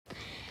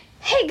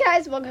Hey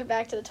guys, welcome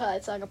back to the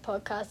Twilight Saga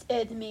podcast.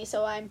 It's me,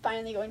 so I'm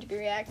finally going to be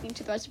reacting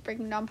to the rest of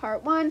Breaking Dawn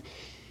Part 1,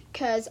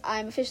 because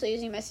I'm officially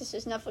using my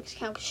sister's Netflix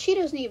account, because she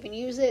doesn't even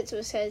use it, so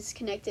it says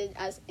connected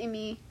as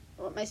Emmy.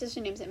 Well, my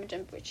sister's name's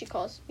Imogen, but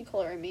we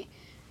call her Emmy.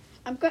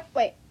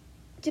 Wait,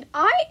 did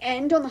I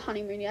end on the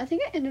honeymoon? Yeah, I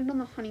think I ended on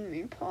the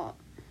honeymoon part.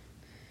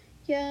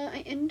 Yeah,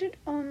 I ended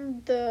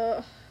on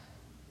the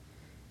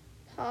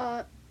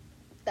part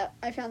that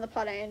I found the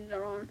part I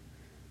ended on.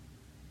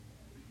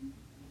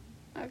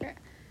 Okay.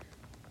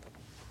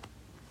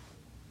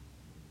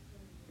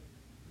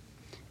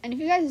 And if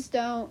you guys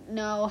don't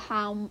know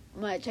how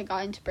much I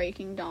got into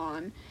Breaking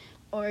Dawn,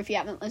 or if you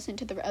haven't listened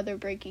to the other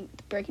Breaking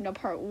Dawn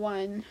Part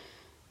 1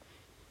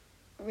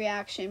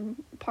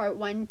 reaction, Part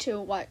 1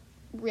 to what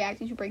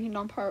reacting to Breaking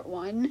Dawn Part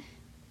 1,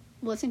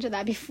 listen to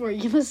that before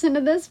you listen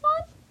to this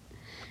one.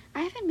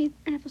 I haven't made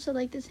an episode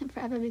like this in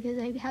forever because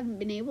I haven't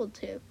been able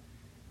to.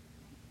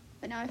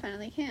 But now I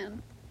finally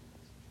can.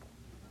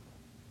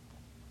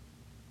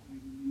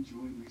 I'm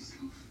enjoying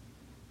myself.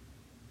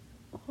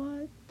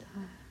 What the...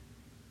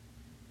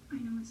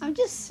 I'm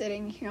just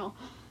sitting here.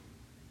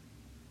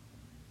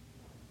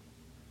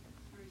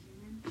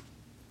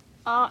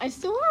 I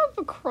still have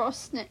a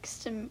cross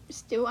next to me.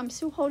 I'm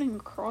still holding a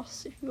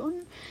cross. If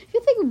you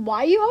think, why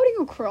are you holding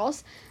a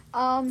cross?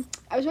 I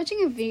was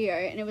watching a video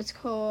and it was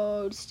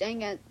called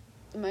 "Staying at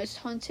the Most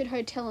Haunted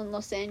Hotel in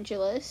Los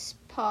Angeles,"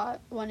 Part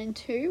 1 and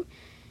 2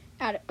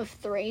 out of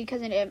 3,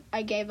 because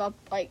I gave up.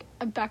 I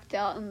backed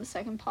out in the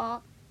second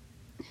part.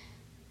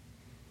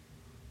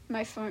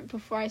 My phone,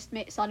 before I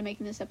started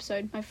making this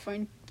episode, my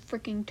phone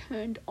freaking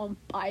turned on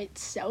by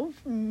itself.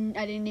 I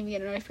didn't even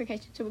get a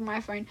notification. So with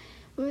my phone,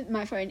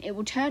 it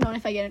will turn on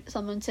if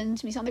someone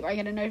sends me something or I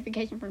get a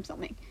notification from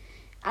something.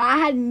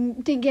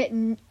 Didn't get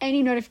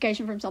any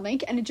notification from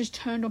something, and it just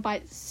turned on by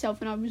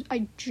itself, and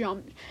I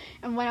jumped.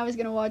 And when I was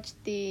gonna watch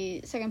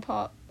the second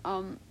part,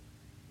 when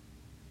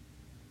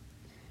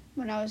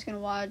I was gonna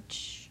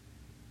watch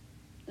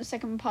the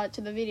second part to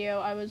the video,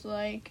 I was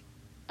like,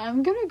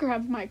 I'm gonna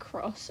grab my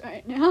cross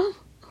right now.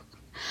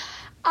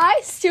 I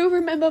still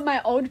remember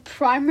my old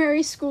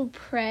primary school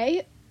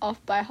pray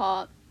off by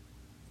heart.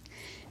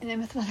 In the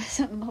name of the Father,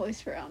 Son, and the Holy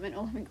Spirit, amen.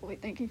 Oh my God, we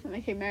thank you for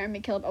making Mary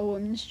McKillop a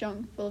woman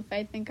strong, full of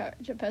faith and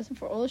courage, a person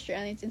for all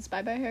Australians,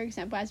 inspired by her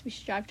example as we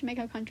strive to make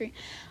our country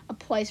a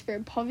place free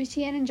of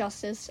poverty and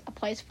injustice, a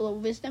place full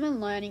of wisdom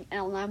and learning, and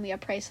a land we are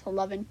praised for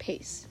love and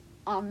peace.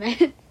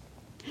 Amen.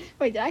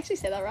 Wait, did I actually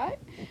say that right?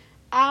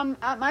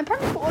 My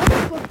partner for all of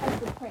us was has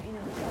the prayer in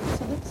it,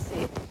 so let's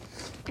see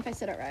if I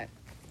said it right.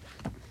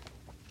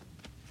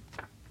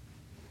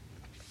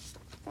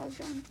 That was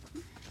wrong.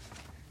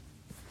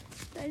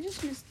 Did I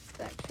just miss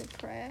the actual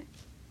prayer?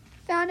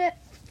 Found it.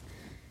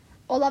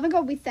 Oh, loving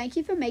God, we thank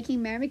you for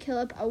making Mary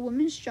McKillop a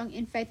woman strong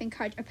in faith and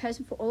courage, a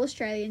person for all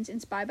Australians,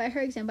 inspired by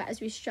her example as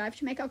we strive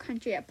to make our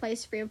country a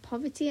place free of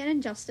poverty and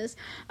injustice,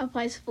 a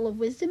place full of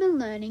wisdom and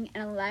learning,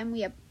 and a land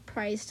we are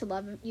praised to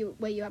love you,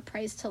 where you are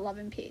praised to love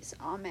and peace.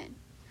 Amen.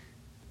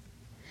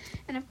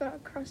 And I've got a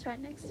cross right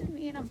next to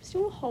me, and I'm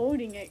still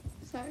holding it.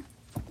 So,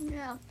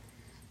 yeah.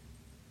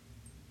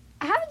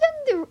 I haven't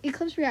done the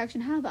eclipse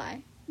reaction, have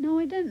I? No,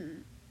 I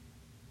didn't.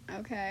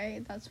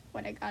 Okay, that's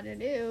what I gotta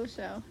do,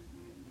 so.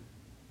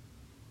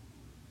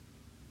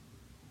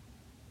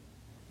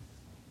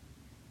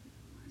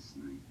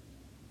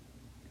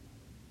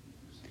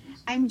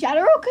 I'm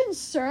general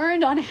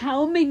concerned on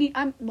how many.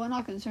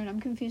 Not concerned. I'm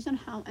confused on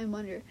how. I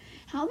wonder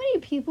how many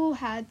people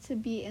had to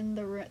be in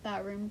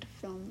that room to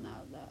film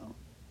that, though.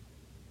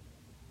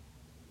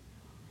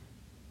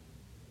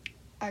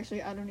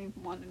 Actually, I don't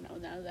even want to know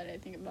now that I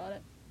think about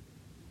it.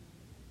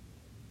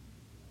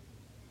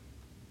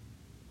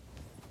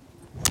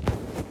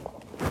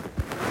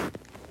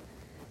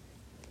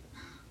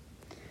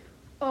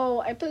 Oh,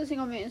 I put this thing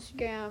on my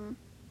Instagram.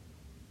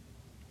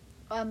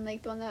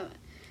 Like the one that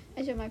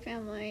I showed my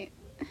family.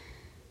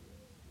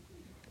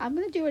 I'm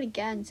gonna do it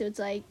again. So it's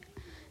like,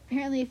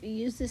 apparently, if you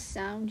use this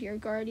sound, your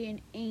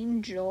guardian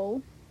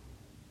angel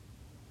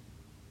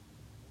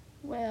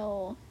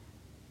will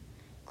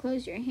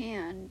close your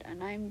hand.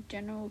 And I'm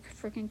general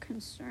freaking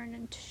concerned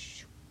and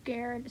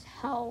scared as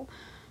hell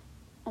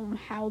on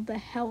how the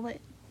hell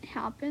it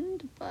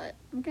happened. But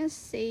I'm gonna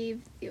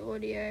save the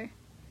audio.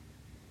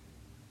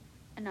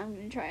 And I'm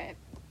gonna try it.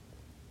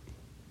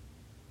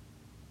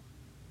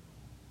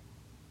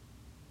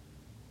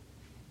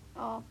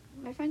 Oh,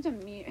 my phone's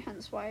on mute,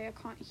 hence why I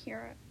can't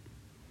hear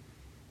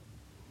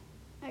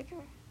it.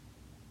 Okay.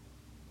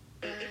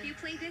 If you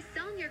play this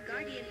song, your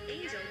guardian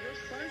angel will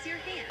close your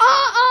hand.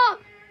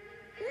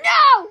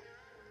 No!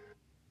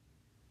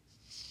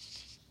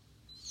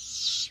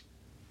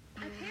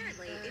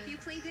 Apparently, if you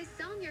play this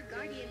song, your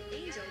guardian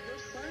angel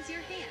will close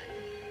your hand.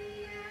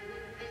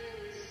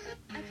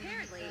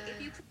 Apparently, if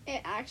you...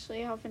 It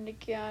actually happened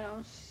again.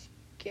 I'm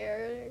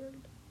scared.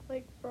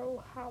 Like,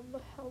 bro, how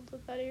the hell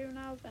did that even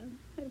happen?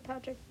 Hey,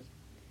 Patrick.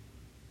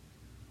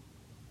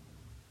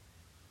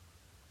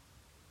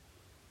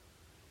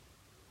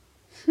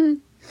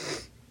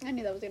 I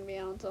knew that was gonna be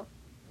an answer.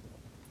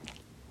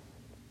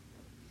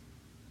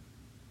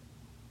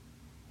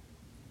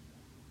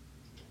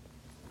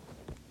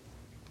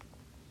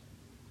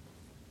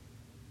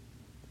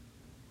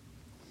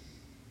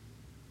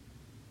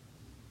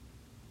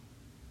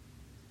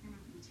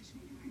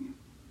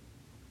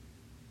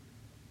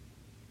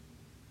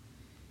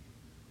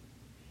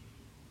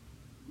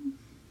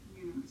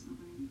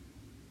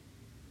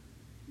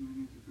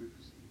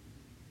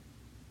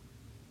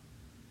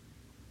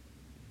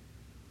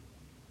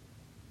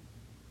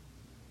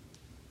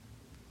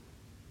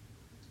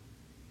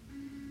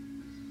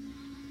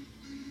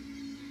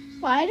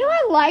 Why do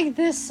I like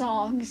this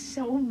song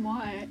so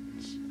much?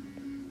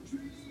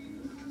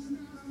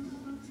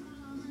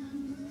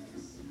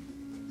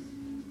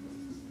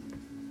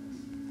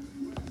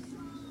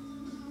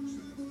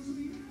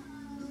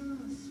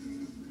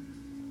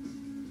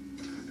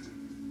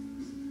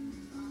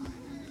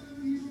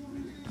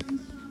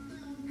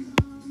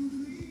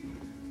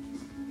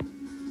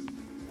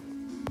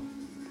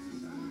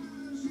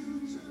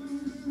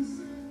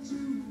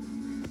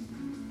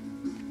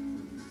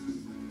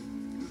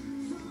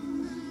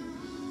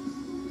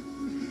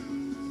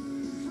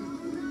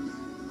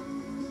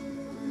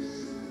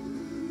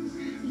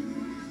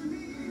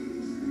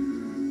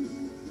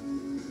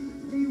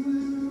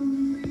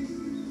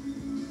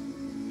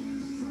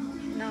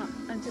 No,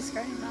 I'm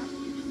discarding that.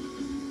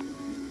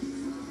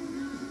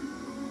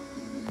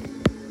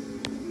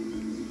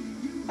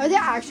 Are they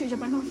actually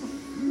jumping off?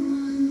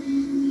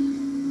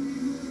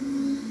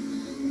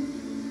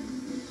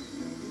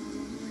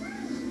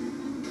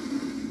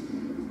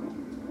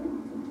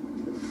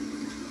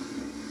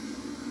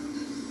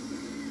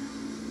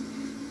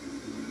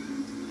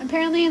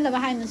 Apparently, in the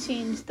behind the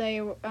scenes,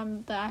 the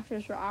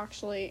actors were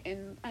actually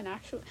in an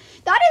actual.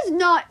 That's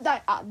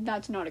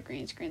not a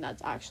green screen.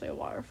 That's actually a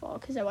waterfall.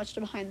 Because I watched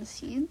the behind the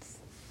scenes,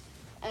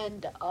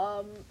 and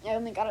I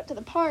only got up to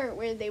the part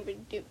where they were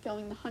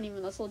filming the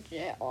honeymoon. That's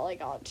legit all I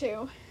got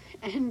to,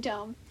 and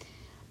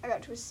I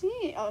got to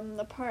see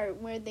the part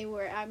where they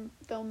were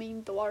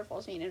filming the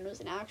waterfall scene, and it was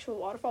an actual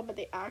waterfall, but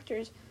the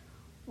actors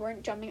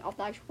weren't jumping off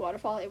the actual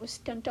waterfall. It was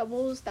stunt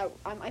doubles that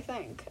I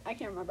think I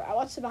can't remember. I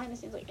watched the behind the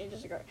scenes like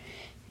ages ago,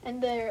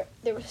 and they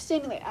were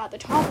standing like at the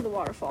top of the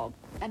waterfall,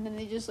 and then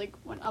they just like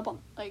went up on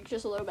like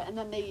just a little bit, and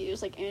then they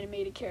used like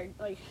animated character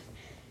like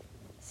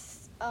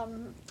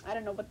I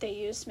don't know what they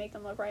used to make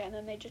them look right, and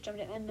then they just jumped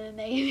in, and then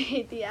they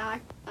made the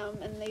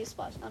and they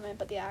splashed on it,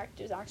 but the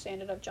actors actually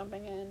ended up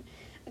jumping in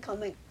and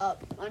coming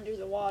up under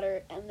the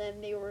water, and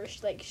then they were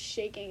like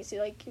shaking. See,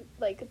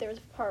 like there was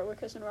a part where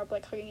Kristen and Rob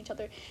like hugging each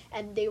other,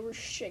 and they were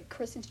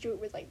Kristen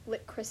Stewart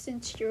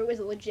was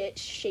legit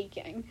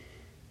shaking.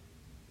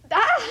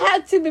 That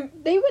had to be,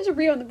 they was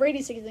real in the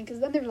rainy season, because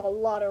then there was a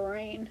lot of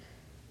rain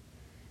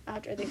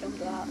after they filmed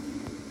that.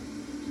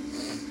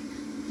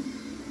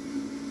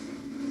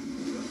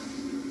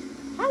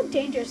 How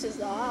dangerous is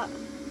that?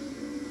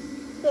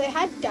 So they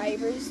had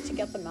divers to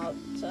get them out,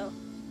 so.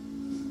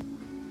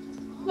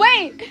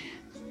 Wait!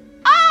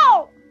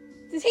 Oh!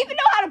 Does he even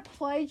know how to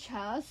play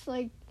chess?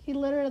 Like, he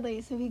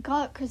literally, so he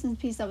got Kristen's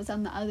piece that was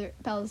on the other,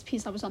 Bella's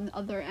piece that was on the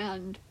other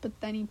end, but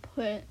then he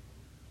put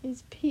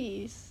his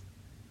piece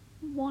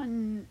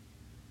one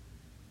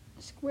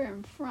square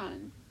in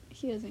front.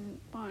 He doesn't,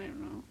 I don't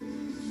know.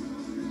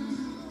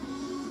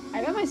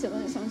 I bet my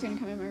siblings, someone's gonna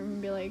come in my room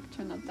and be like,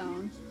 turn that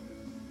down.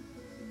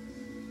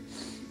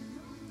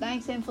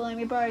 Thanks, Aunt for letting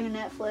me borrow your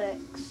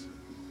Netflix.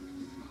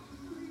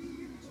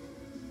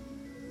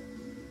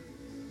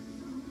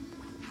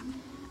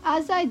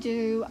 As I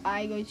do,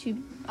 I go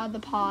to other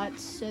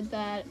parts so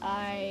that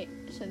the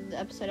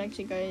episode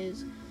actually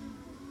goes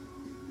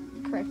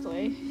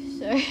correctly.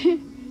 So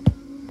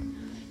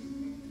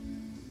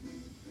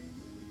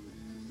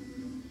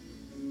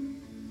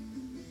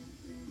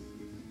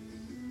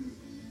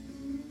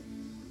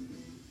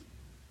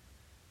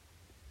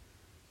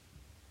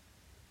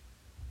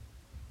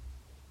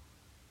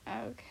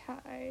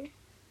okay.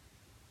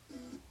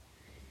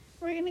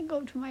 We're gonna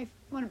go to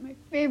one of my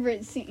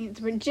favorite scenes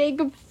where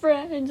Jacob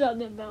friends on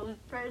the Bella's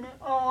pregnant.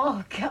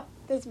 Oh god,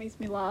 this makes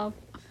me laugh.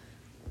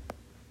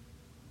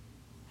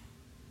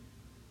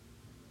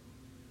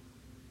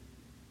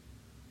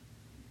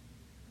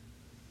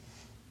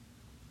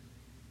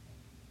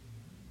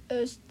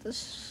 There's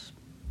this.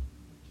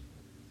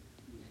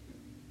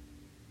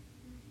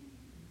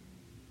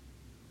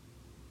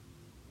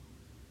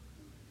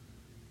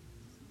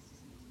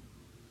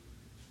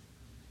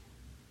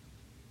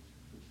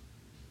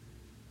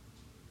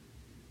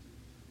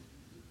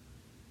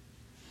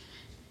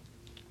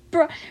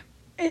 Bro,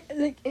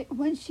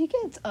 when she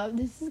gets up,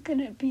 this is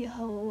gonna be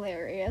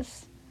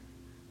hilarious.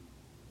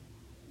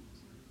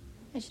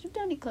 I should have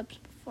done eclipse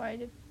before I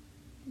did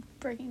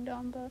Breaking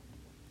Dawn, but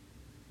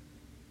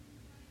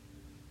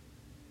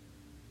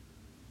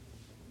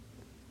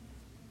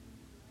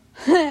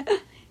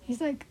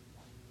he's like,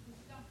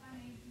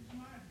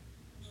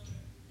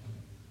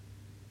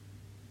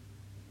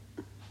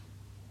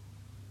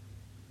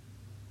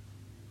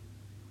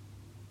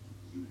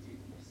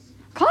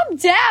 calm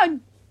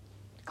down.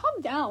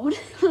 Calm down.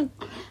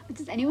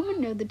 Does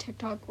anyone know the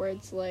TikTok where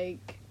it's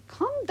like,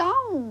 calm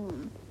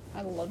down?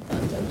 I love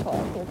that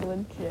TikTok. Like,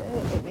 legit.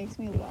 It makes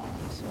me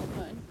laugh so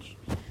much.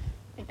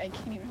 Like, I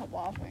can't even help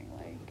laughing.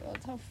 Like,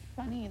 that's how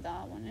funny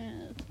that one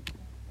is.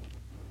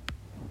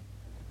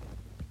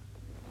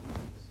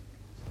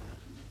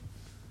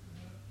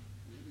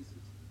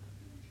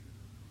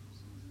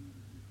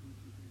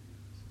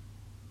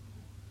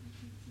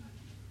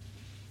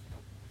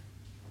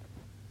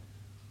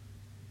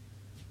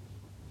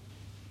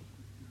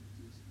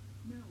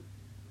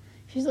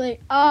 She's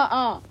like,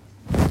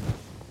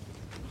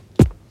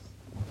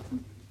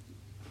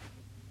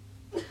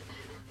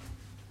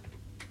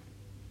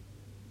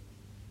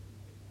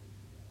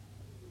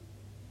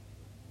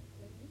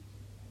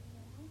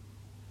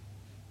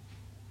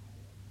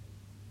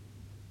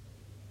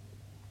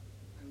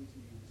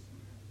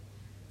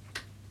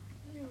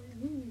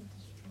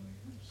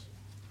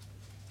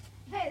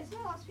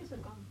 last piece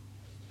of gum.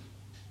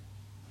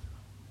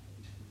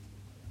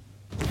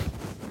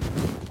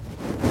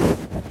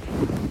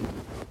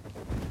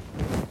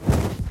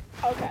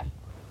 Okay.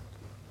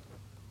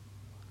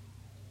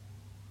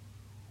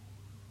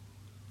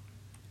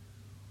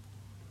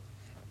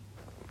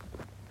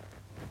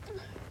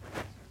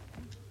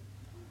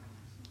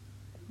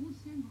 Won't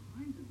stand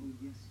behind them. Oh,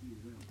 yes, you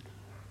will.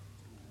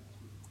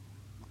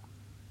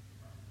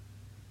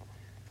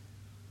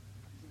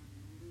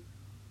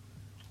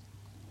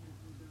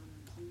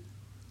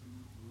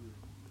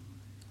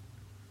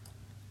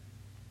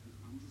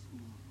 I'm just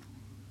going to...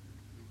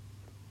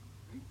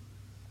 Right?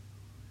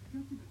 I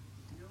got you back.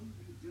 No,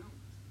 you don't.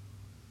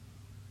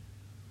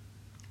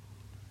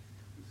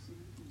 If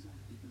Sandy comes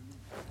after Bella,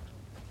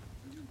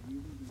 are you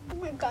really Oh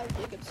going my god,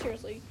 Jacob,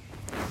 seriously.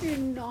 You're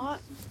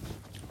not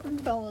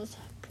Bella's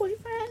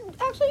boyfriend.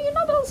 Actually, you're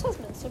not Bella's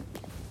husband, so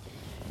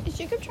is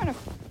Jacob trying to...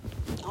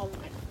 Oh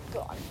my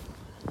god.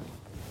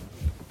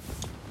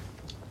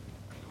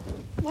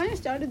 When I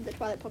started the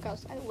Twilight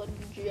podcast, I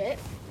legit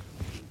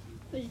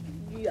was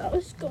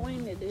just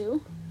going to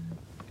do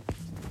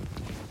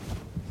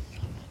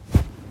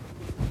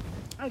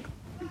like,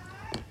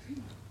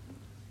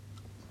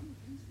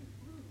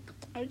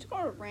 I just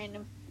got a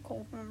random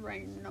call from a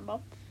random number.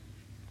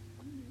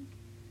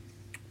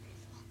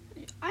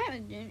 I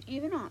haven't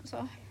even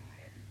answer.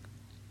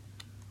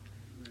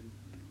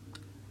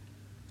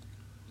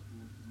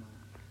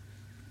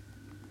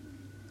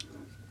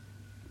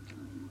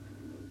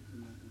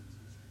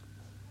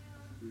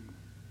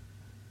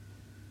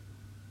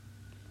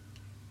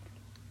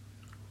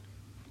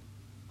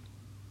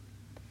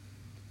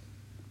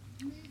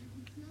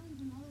 It's not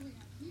even all the way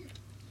out here.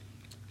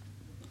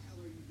 What the hell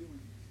are you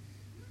doing?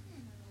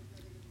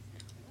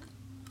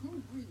 Oh,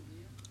 wait,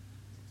 Leah.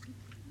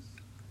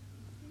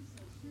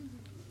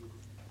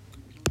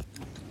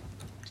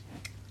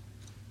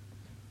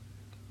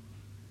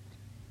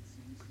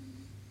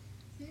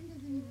 Sam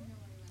doesn't even know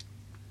I left.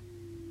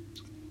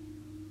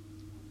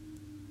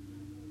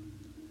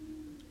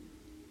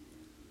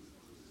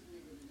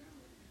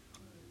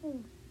 Oh.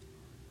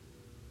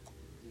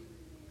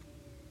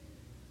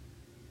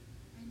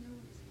 I know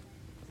what he's doing.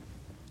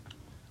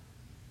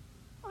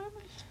 Why am I...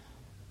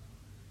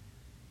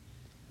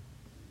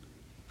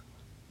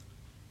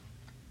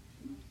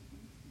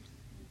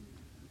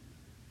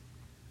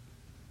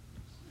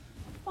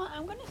 Well,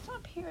 I'm gonna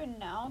stop here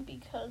now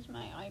because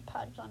my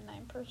iPad's on 9%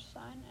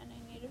 and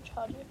I need to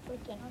charge it for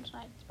dinner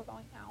tonight because we're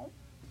going out.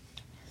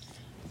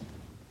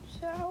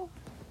 So,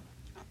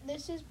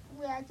 this is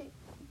reacting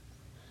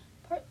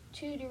part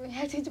 2 to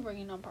reacting to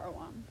Bringing On part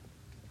 1.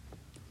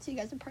 See you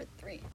guys in part 3.